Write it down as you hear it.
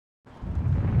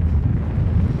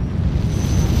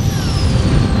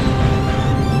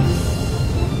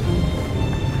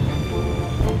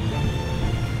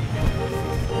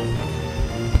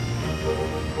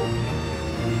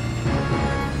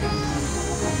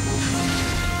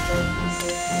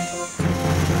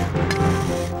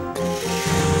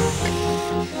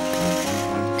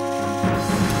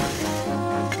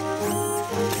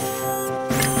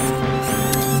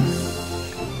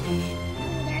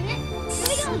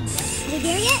we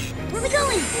there yet? Where are we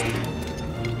going?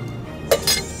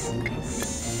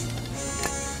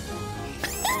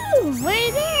 Ooh,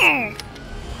 we're there.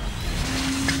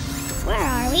 Where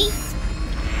are we?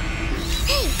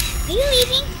 Hey, are you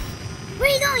leaving? Where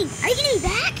are you going? Are you gonna be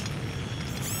back?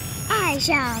 I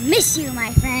shall miss you,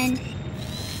 my friend.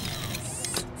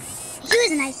 He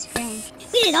was a nice friend.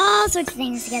 We did all sorts of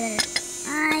things together.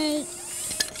 I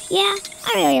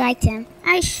really liked him.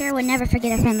 I sure would never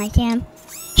forget a friend like him.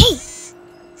 Hey,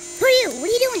 who are you? What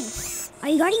are you doing? Are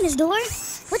you guarding this door?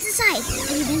 What's inside?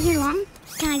 Have you been here long?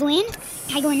 Can I go in?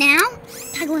 Can I go in now?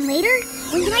 Can I go in later?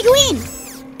 When can I go in?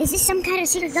 Is this some kind of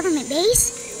secret government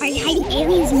base? Are you hiding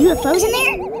aliens and UFOs in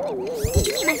there? Did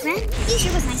you meet my friend? He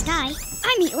sure was a nice guy.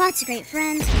 I meet lots of great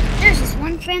friends. There's this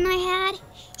one friend I had.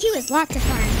 He was lots of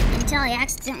fun until he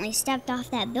accidentally stepped off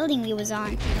that building we was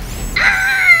on. Ah!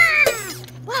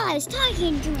 While I was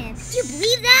talking to him. Do you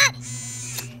believe that?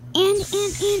 And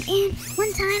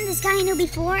one time this guy I knew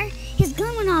before, his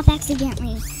gun went off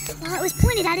accidentally while it was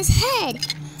pointed at his head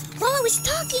while I was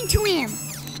talking to him.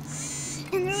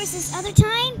 And there was this other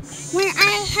time when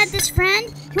I had this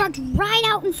friend who walked right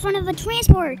out in front of a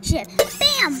transport ship.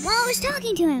 Bam! While I was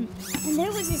talking to him. And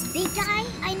there was this big guy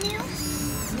I knew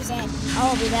who said,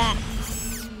 "I'll be back."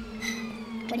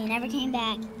 But he never came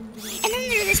back. And then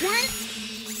there's this one.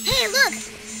 Hey, look!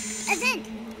 A vent.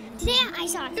 Today I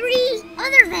saw 3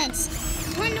 other vents.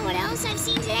 Wanna know what else I've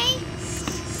seen today?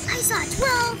 I saw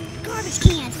 12 garbage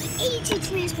cans, 82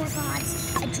 transport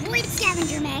pods, a droid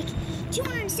scavenger mech,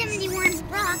 271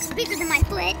 rocks bigger than my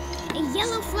foot, a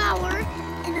yellow flower,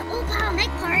 and an old pile of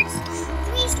mech parts,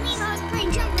 3 streamers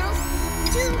playing jump rope,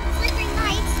 2 flickering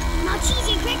lights,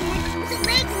 Maltese cricket with a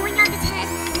leg growing out of his head,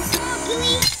 and a small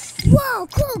gooey. Whoa,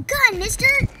 cool gun,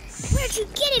 mister! Where'd you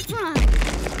get it from?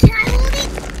 Can I hold it?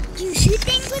 Do you shoot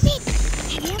things with it?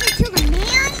 Have you ever killed a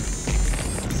man?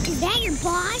 Is that your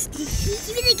boss? Did he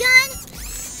give you the gun?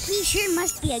 He sure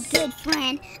must be a good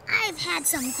friend. I've had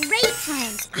some great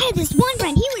friends. I had this one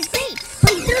friend, he was great,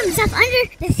 but he threw himself under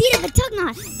the feet of a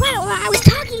tugnaut while I was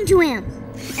talking to him.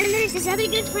 And there's this other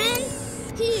good friend.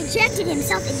 He ejected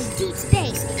himself into deep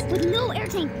space with no air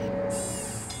tank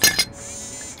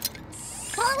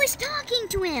while I was talking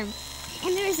to him.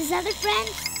 And there's this other friend.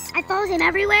 I followed him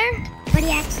everywhere, but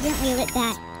he accidentally lit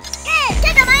that. Hey,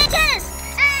 check out my antennas!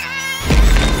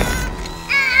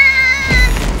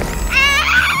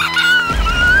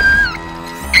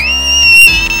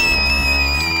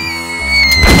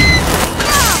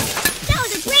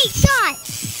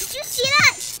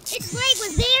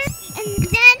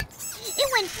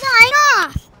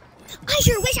 I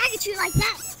sure wish I could shoot like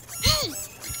that. Hey,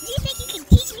 do you think you can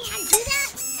teach me how to do that?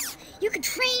 You could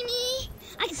train me.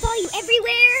 I could follow you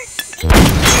everywhere.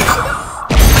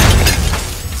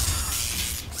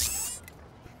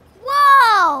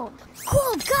 Whoa!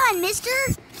 Cool gun, mister.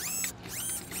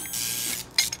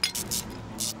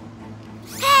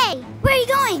 Hey, where are you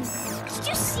going? Did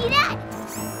you see that?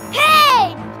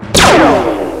 Hey!